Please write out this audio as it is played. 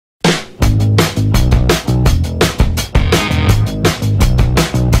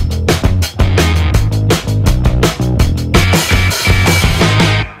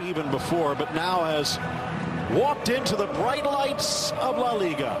but now has walked into the bright lights of La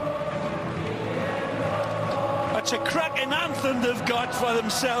Liga. It's a cracking anthem they've got for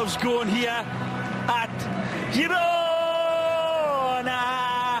themselves going here at Girona.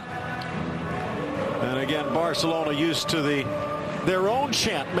 And again, Barcelona used to their own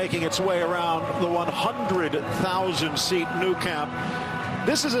chant making its way around the 100,000-seat Nou Camp.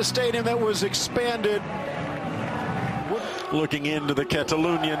 This is a stadium that was expanded. Looking into the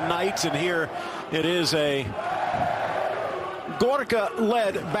Catalonian night, and here it is a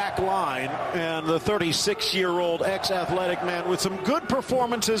Gorka-led back line, and the 36-year-old ex-athletic man with some good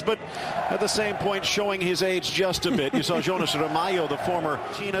performances, but at the same point showing his age just a bit. You saw Jonas Ramallo, the former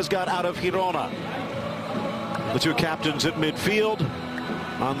China's got out of Girona. The two captains at midfield,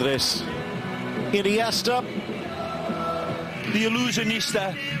 Andres Iniesta. The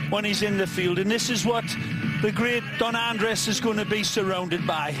illusionista when he's in the field, and this is what the great Don Andres is going to be surrounded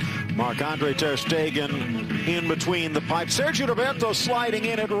by. Marc-Andre ter Stegen in between the pipes. Sergio Roberto sliding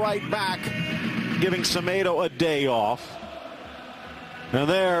in at right back, giving Semedo a day off. And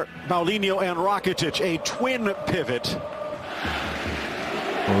there, Paulinho and Rakitic, a twin pivot.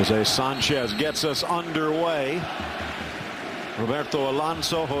 Jose Sanchez gets us underway. Roberto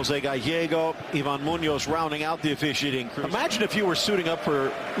Alonso, Jose Gallego, Ivan Munoz rounding out the officiating crew. Imagine if you were suiting up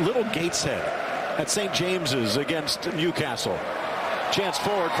for Little Gateshead at St. James's against Newcastle. Chance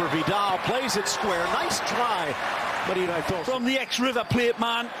forward for Vidal, plays it square. Nice try, but he from the ex-River Plate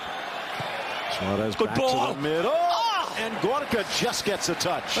man. Suarez good back ball to the middle, and Gorka just gets a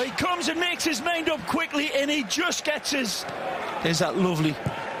touch. He comes and makes his mind up quickly, and he just gets his. There's that lovely,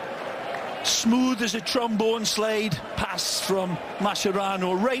 smooth as a trombone slide pass from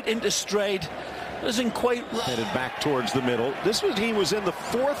Mascherano right into stride. Doesn't quite headed back towards the middle. He was in the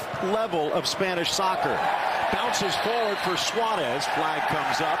fourth level of Spanish soccer. Bounces forward for Suarez. Flag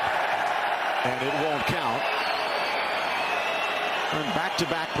comes up, and it won't count. And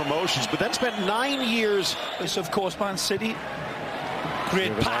back-to-back promotions, but then spent 9 years. This, of course, Man City.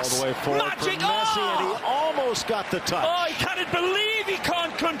 Great pass. All the way forward Magic. for Messi, and he almost got the touch. Oh, he can't believe he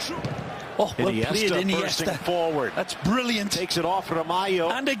can't control. Oh, well played, Iniesta. Forward. That's brilliant. Takes it off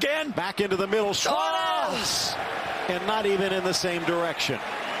Ramallo. And again. Back into the middle. Suarez! And not even in the same direction.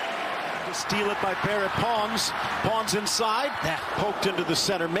 To steal it by Pere Pons. Pons inside. Poked into the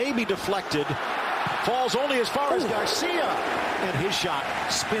center. Maybe deflected. Falls only as far as Garcia. And his shot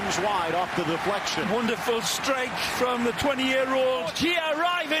spins wide off the deflection. Wonderful strike from the 20-year-old. Here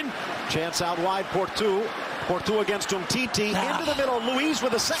arriving. Chance out wide. Portu against Umtiti. Into the middle. Luis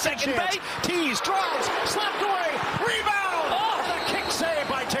with a second chance. Tees, drives, slapped away. Rebound! And a kick save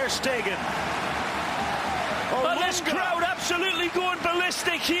by ter Stegen. Well, this crowd absolutely going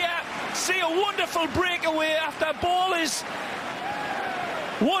ballistic here. See a wonderful breakaway after ball is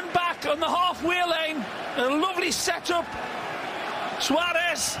won back on the halfway line. A lovely setup.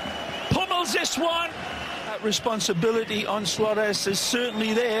 Suarez pummels this one. That responsibility on Suarez is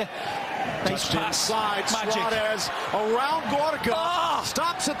certainly there. Nice pass. Inside, Suarez around Gorka.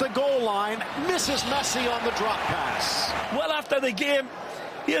 Stops at the goal line. Misses Messi on the drop pass. Well, after the game,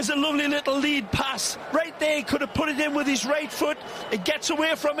 here's a lovely little lead pass. Right there, he could have put it in with his right foot. It gets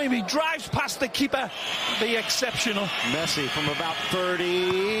away from him. He drives past the keeper. Be exceptional. Messi from about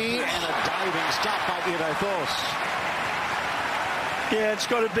 30. And a diving stop by Iraitos. Yeah, it's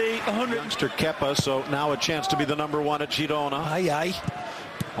got to be 100. Youngster Kepa, so now a chance to be the number one at Girona. Aye.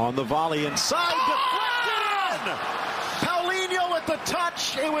 On the volley inside, deflected! Paulinho with the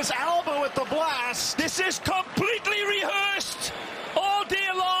touch. It was Alba with the blast. This is completely rehearsed all day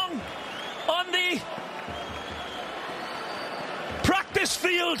long on the practice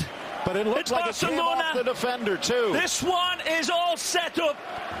field. But it looks like Barcelona. It came off the defender too. This one is all set up.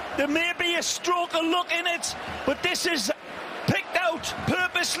 There may be a stroke of luck in it, but this is picked out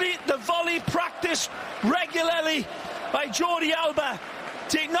purposely. The volley practiced regularly by Jordi Alba.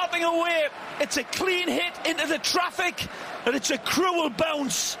 Take nothing away. It's a clean hit into the traffic, and it's a cruel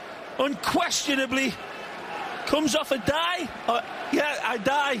bounce. Unquestionably. Comes off a die. A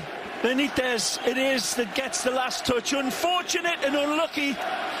die. Benitez, it is, that gets the last touch. Unfortunate and unlucky,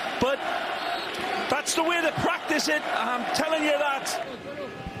 but that's the way they practice it. I'm telling you that.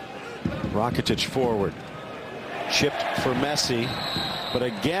 Rakitic forward. Chipped for Messi, but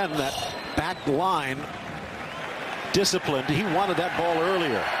again, that back line disciplined. He wanted that ball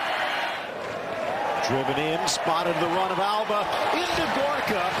earlier. Driven in, spotted the run of Alba into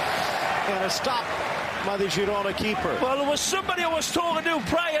Gorka, and a stop by the Girona keeper. Well, there was somebody I was talking to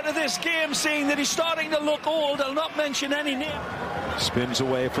prior to this game saying that he's starting to look old. I'll not mention any name. Spins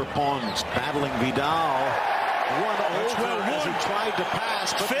away for Pons, battling Vidal. over as he tried to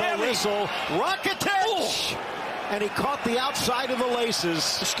pass, but the whistle. Rakitic! And he caught the outside of the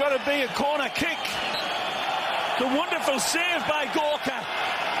laces. It's got to be a corner kick. The wonderful save by Gorka.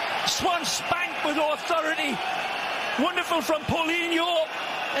 Swan spanked with authority. Wonderful from Paulinho.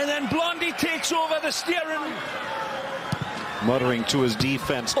 And then Blondie takes over the steering. Muttering to his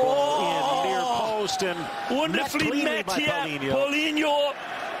defense. Ball in near post and wonderfully met here. Paulinho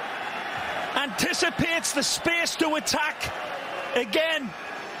anticipates the space to attack. Again,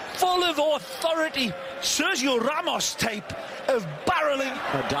 full of authority. Sergio Ramos type of barreling.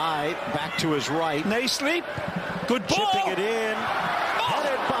 A dive back to his right. Nicely. Good ball. Chipping it in.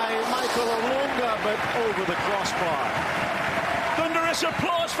 Headed by Michael Olunga, but over the crossbar. Thunderous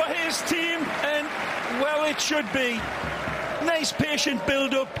applause for his team, and well, it should be. Nice patient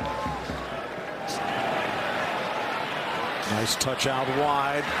build-up. Nice touch out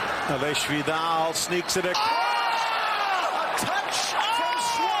wide. Aleix Vidal sneaks it across. A touch from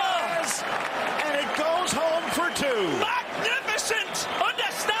Suarez, and it goes home for two. Magnificent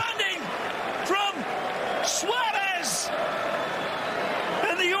understanding from Suarez,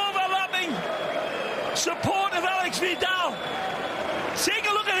 and the overlapping support of Alex Vidal. Take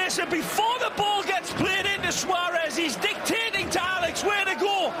a look at this, and before the ball gets played into Suarez, he's dictating to Alex where to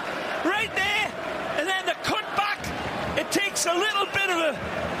go. Right there, and then the cut back. It takes a little bit of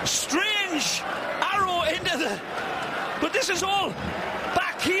a strange arrow into the... But this is all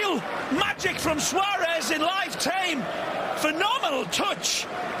back heel magic from Suarez in lifetime. Phenomenal touch.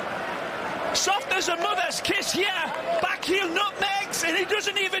 Soft as a mother's kiss here. Back heel nutmegs, and he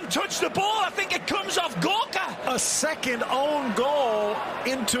doesn't even touch the ball. I think it comes off Gorka. A second own goal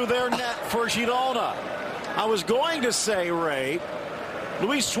into their net for Girona. I was going to say, Ray,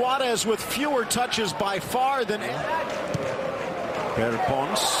 Luis Suarez with fewer touches by far than...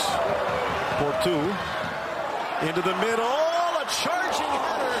 Perpons, Portu, into the middle, a charging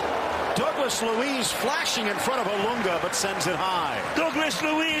header. Douglas Luiz flashing in front of Olunga, but sends it high. Douglas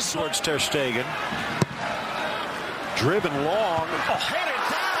Luiz towards Ter Stegen. Driven long, headed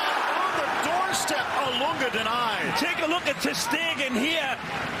down on the doorstep. Olunga denied. Take a look at Ter Stegen here.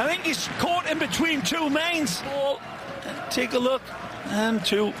 I think he's caught in between two mains. Take a look, and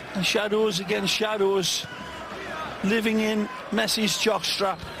two shadows against shadows. Living in Messi's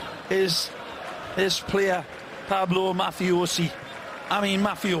jockstrap is his player, Pablo Mafiosi.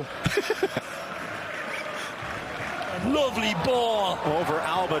 Mafio. Lovely ball. Over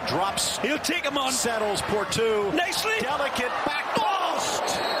Alba, drops. He'll take him on. Settles Portu. Nicely. Delicate back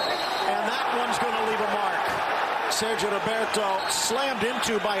post. And that one's going to leave a mark. Sergio Roberto slammed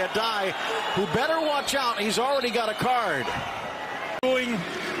into by a die, who better watch out. He's already got a card. Going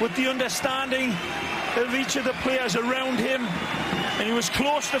with the understanding of each of the players around him, and he was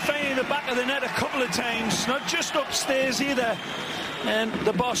close to finding the back of the net a couple of times, not just upstairs either, and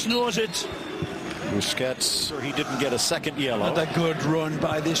the boss knows it. Busquets, or he didn't get a second yellow. What a good run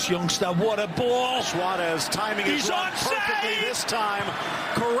by this youngster. What a ball. Suarez timing his run perfectly this time.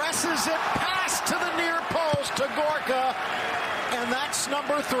 Caresses it past to the near post to Gorka, and that's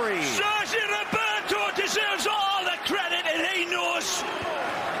number 3. Sergio Roberto deserves all the credit, and he knows.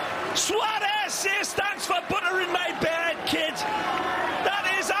 Suarez stands for butter in my bed, kid.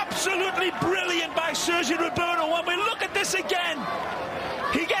 That is absolutely brilliant by Sergio Roberto. When we look at this again,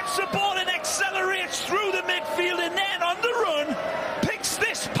 he gets the ball and accelerates through the midfield, and then on the run picks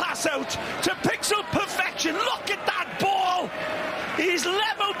this pass out to pixel perfection. Look at that ball. He's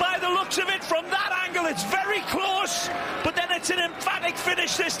level by the looks of it from that angle. It's very close, but then it's an emphatic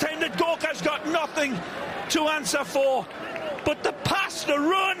finish this time that Gorka's got nothing to answer for. But the pass, the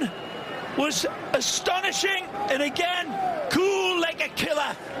run was astonishing, and again, cool like a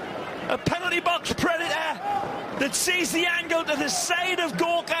killer. A penalty box predator that sees the angle to the side of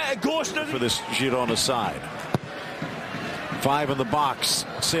Gorka. It goes to for this Girona side. 5 in the box,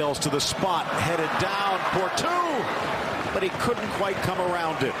 sails to the spot, headed down, Portu, but he couldn't quite come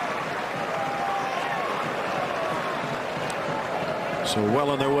around it. So well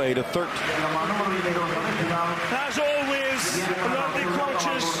on their way to 13. As always, the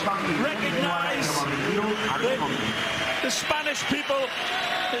coaches recognize the Spanish people.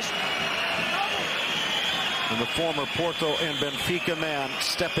 And the former Porto and Benfica man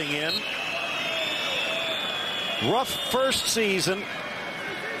stepping in. Rough first season.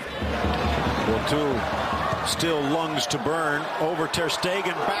 Porto still lungs to burn. Over Ter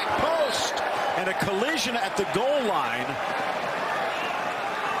Stegen, back post, and a collision at the goal line.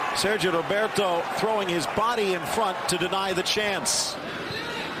 Sergio Roberto throwing his body in front to deny the chance.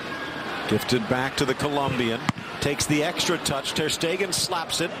 Gifted back to the Colombian. Takes the extra touch. Ter Stegen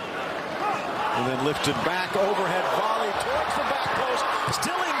slaps it. And then lifted back, overhead volley towards the back post.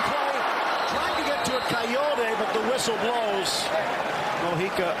 Still in play, trying to get to a Coyote, but the whistle blows.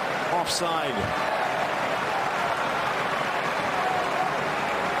 Mojica offside.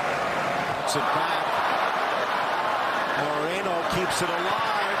 Puts it back. Moreno keeps it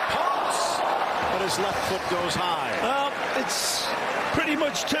alive. Pumps, but his left foot goes high. Well, it's pretty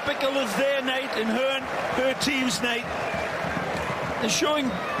much typical of their night and her team's night. They're showing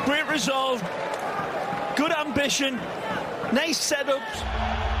great resolve, good ambition, nice setups.